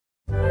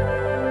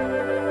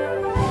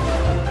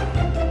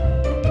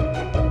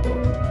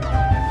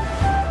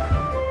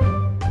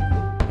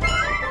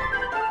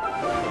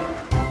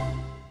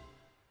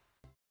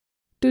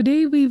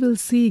Today we will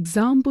see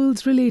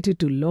examples related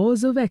to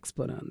laws of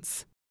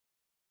exponents.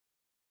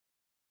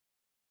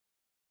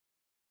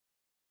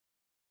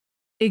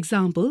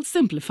 Example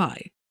simplify.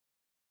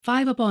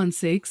 5 upon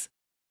 6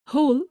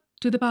 whole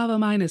to the power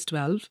minus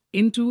 12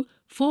 into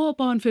 4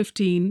 upon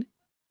 15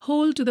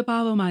 whole to the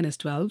power minus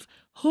 12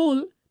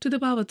 whole to the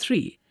power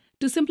 3.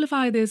 To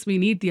simplify this, we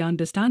need the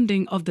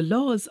understanding of the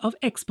laws of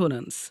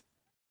exponents.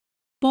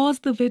 Pause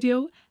the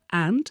video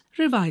and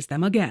revise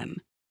them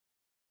again.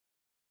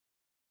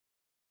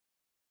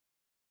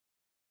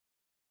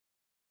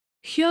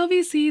 Here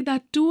we see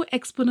that two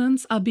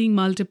exponents are being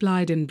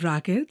multiplied in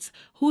brackets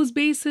whose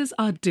bases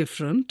are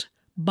different,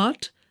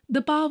 but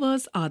the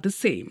powers are the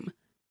same.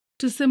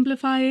 To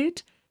simplify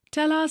it,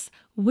 tell us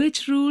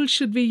which rule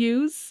should we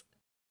use?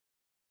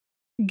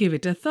 Give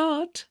it a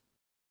thought.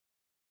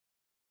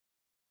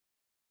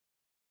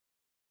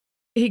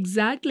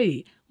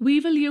 Exactly, we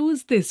will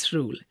use this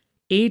rule.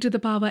 A to the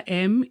power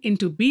m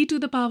into b to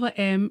the power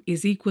m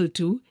is equal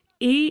to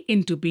a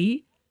into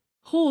b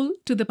whole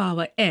to the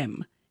power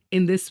m.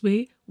 In this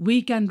way,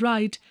 we can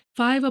write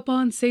 5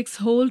 upon 6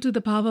 whole to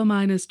the power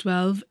minus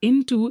 12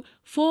 into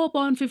 4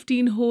 upon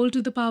 15 whole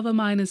to the power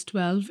minus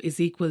 12 is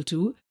equal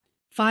to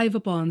 5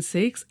 upon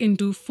 6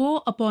 into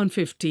 4 upon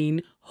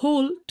 15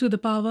 whole to the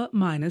power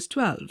minus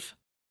 12.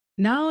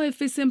 Now, if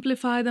we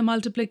simplify the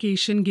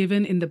multiplication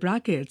given in the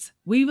brackets,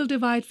 we will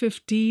divide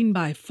 15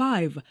 by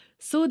 5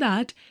 so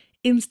that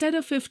instead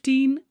of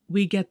 15,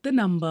 we get the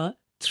number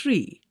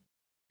 3.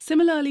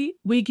 Similarly,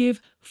 we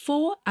give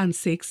 4 and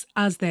 6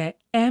 as their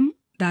m,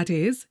 that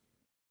is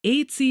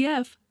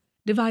 8CF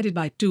divided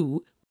by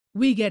 2.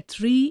 We get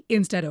 3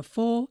 instead of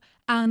 4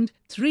 and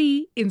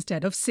 3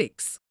 instead of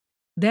 6.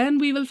 Then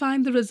we will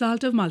find the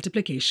result of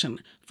multiplication.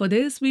 For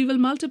this, we will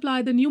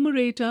multiply the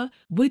numerator,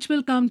 which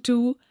will come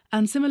 2,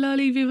 and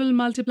similarly, we will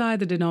multiply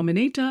the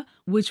denominator,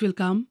 which will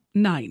come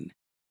 9.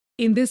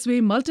 In this way,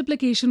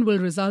 multiplication will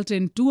result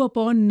in 2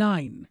 upon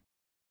 9.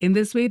 In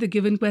this way, the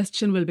given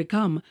question will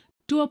become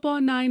 2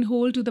 upon 9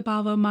 whole to the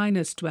power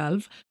minus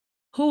 12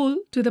 whole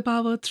to the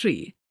power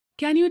 3.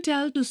 Can you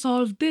tell to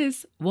solve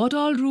this what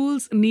all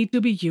rules need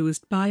to be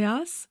used by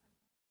us?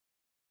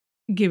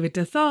 Give it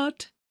a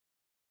thought.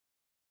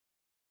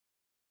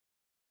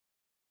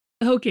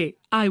 Okay,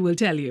 I will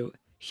tell you.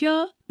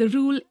 Here, the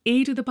rule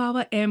a to the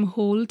power m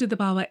whole to the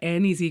power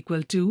n is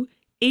equal to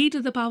a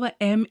to the power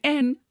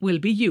mn will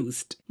be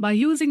used. By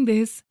using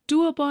this,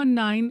 2 upon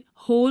 9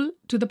 whole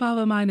to the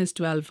power minus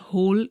 12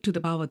 whole to the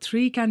power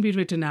 3 can be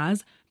written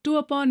as 2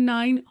 upon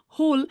 9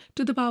 whole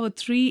to the power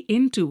 3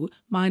 into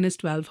minus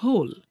 12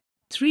 whole.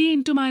 3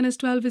 into minus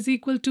 12 is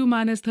equal to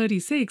minus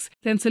 36.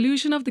 Then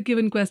solution of the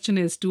given question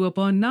is 2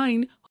 upon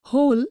 9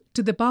 whole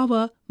to the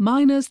power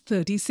minus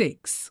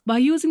 36. By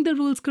using the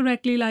rules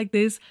correctly like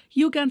this,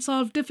 you can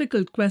solve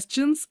difficult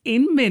questions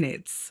in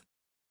minutes.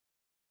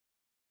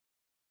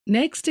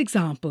 Next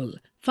example,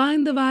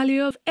 find the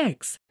value of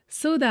x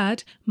so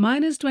that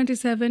minus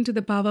 27 to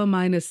the power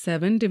minus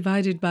 7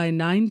 divided by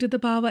 9 to the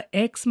power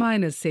x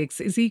minus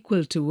 6 is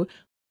equal to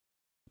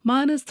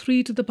minus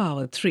 3 to the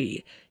power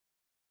 3.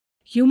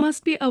 You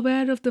must be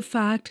aware of the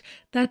fact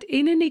that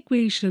in an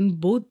equation,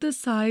 both the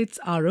sides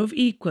are of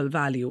equal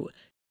value.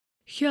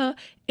 Here,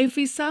 if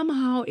we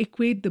somehow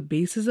equate the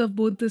bases of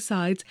both the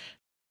sides,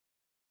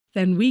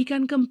 then we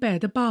can compare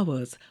the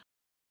powers.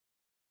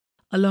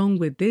 Along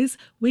with this,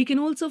 we can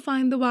also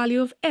find the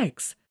value of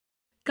x.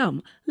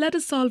 Come, let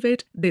us solve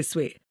it this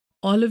way.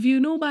 All of you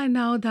know by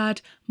now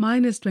that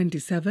minus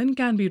 27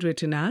 can be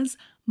written as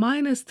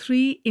minus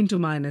 3 into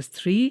minus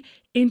 3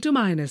 into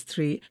minus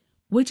 3,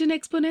 which in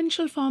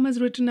exponential form is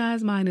written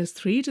as minus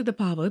 3 to the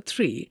power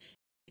 3.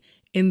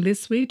 In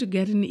this way, to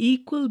get an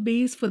equal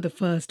base for the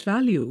first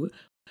value,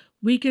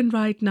 we can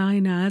write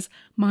 9 as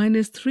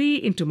minus 3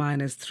 into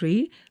minus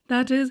 3,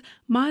 that is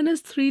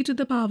minus 3 to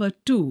the power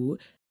 2,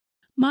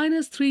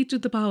 minus 3 to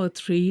the power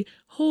 3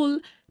 whole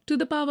to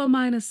the power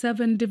minus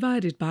 7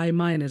 divided by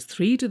minus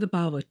 3 to the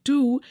power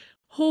 2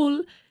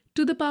 whole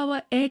to the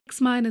power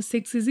x minus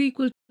 6 is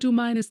equal to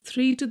minus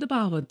 3 to the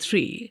power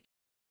 3.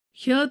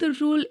 Here the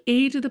rule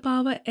a to the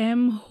power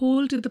m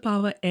whole to the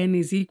power n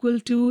is equal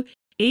to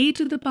a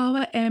to the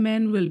power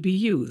mn will be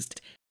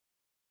used.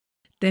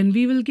 Then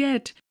we will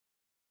get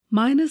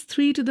minus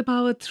 3 to the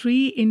power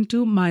 3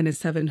 into minus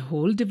 7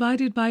 whole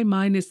divided by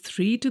minus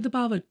 3 to the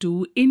power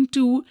 2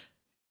 into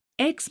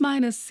x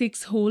minus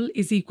 6 whole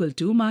is equal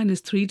to minus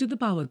 3 to the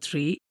power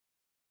 3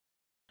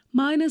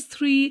 minus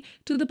 3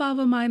 to the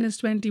power minus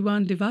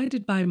 21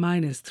 divided by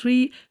minus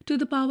 3 to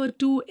the power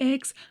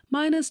 2x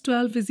minus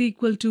 12 is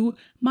equal to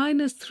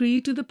minus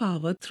 3 to the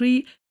power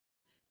 3.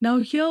 Now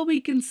here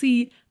we can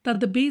see that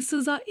the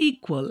bases are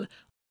equal.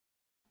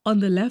 On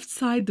the left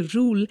side, the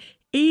rule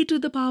a to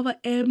the power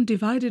m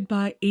divided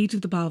by a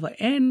to the power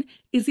n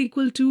is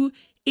equal to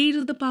a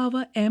to the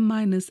power m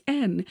minus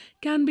n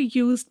can be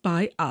used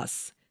by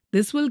us.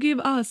 This will give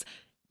us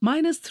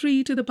minus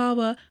 3 to the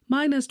power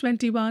minus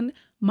 21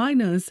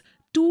 minus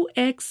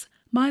 2x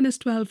minus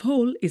 12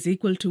 whole is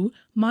equal to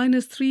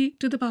minus 3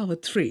 to the power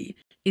 3.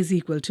 is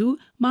equal to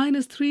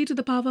minus 3 to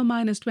the power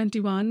minus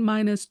 21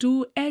 minus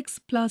 2x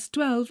plus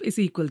 12 is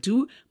equal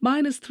to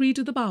minus 3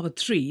 to the power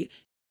 3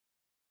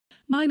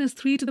 minus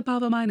 3 to the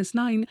power minus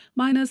 9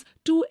 minus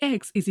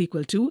 2x is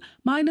equal to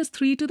minus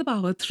 3 to the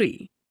power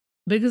 3.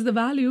 Because the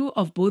value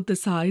of both the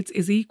sides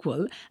is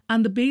equal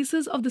and the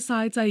bases of the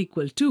sides are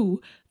equal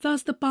to,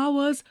 thus the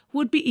powers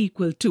would be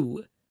equal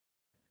to.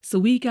 So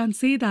we can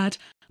say that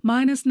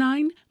minus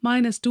 9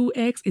 minus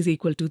 2x is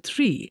equal to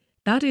 3.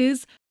 That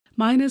is,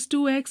 minus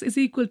 2x is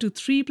equal to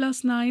 3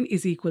 plus 9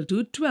 is equal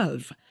to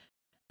 12.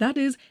 That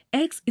is,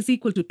 x is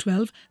equal to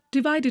 12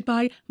 divided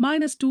by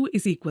minus 2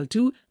 is equal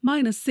to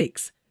minus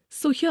 6.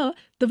 So here,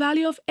 the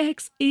value of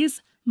x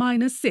is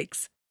minus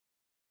 6.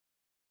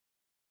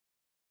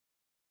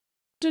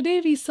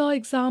 Today we saw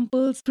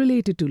examples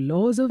related to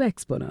laws of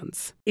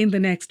exponents. In the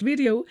next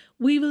video,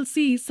 we will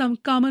see some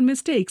common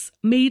mistakes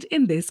made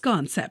in this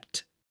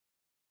concept.